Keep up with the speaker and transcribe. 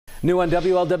New on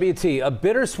WLWT, a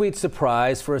bittersweet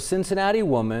surprise for a Cincinnati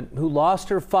woman who lost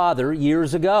her father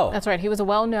years ago. That's right. He was a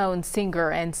well-known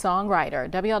singer and songwriter.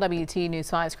 WLWT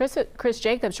News 5's Chris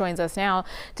Jacobs joins us now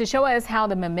to show us how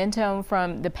the momentum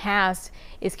from the past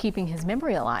is keeping his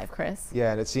memory alive. Chris?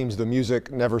 Yeah, and it seems the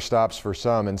music never stops for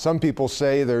some. And some people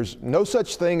say there's no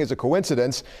such thing as a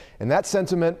coincidence. And that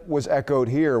sentiment was echoed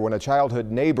here when a childhood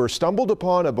neighbor stumbled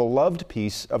upon a beloved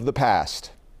piece of the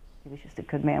past. He was just a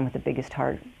good man with the biggest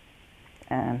heart.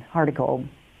 And heart of gold,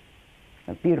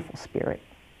 a beautiful spirit,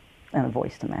 and a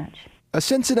voice to match. A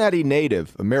Cincinnati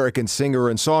native, American singer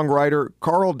and songwriter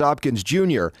Carl Dobkins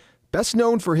Jr., best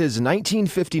known for his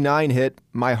 1959 hit,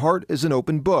 My Heart is an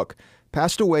Open Book,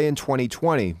 passed away in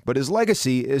 2020, but his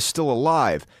legacy is still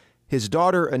alive. His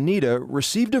daughter, Anita,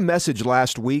 received a message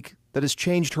last week that has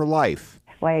changed her life.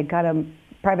 Well, I got a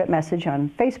private message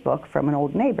on Facebook from an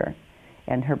old neighbor.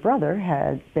 And her brother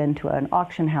had been to an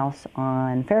auction house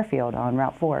on Fairfield on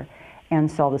Route 4 and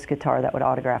saw this guitar that would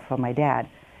autograph for my dad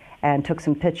and took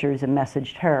some pictures and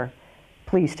messaged her,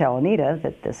 please tell Anita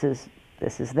that this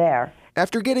is there.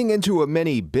 After getting into a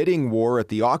mini bidding war at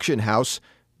the auction house,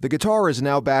 the guitar is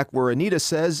now back where Anita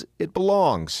says it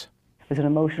belongs. It was an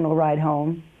emotional ride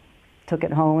home. Took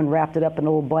it home and wrapped it up in an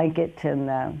old blanket,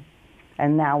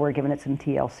 and now we're giving it some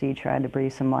TLC, trying to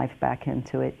breathe some life back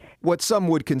into it. What some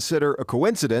would consider a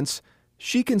coincidence,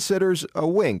 she considers a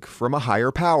wink from a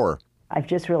higher power. I've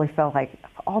just really felt like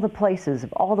all the places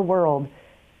of all the world,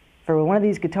 for one of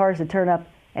these guitars to turn up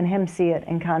and him see it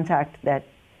and contact that,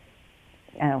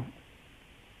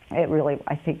 it really,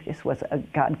 I think this was a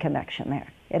God connection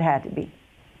there. It had to be.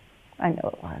 I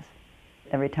know it was.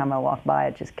 Every time I walk by,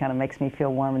 it just kind of makes me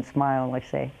feel warm and smile and like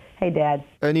say, hey, Dad.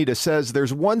 Anita says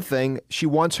there's one thing she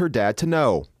wants her dad to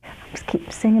know. Just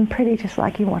keep singing pretty just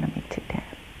like you wanted me to, Dad.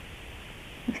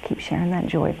 Just keep sharing that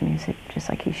joy of music just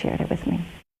like he shared it with me.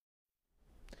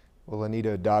 Well,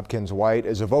 Anita Dobkins White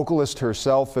is a vocalist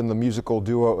herself in the musical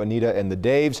duo Anita and the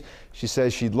Daves. She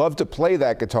says she'd love to play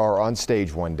that guitar on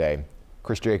stage one day.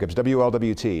 Chris Jacobs,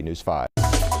 WLWT News 5.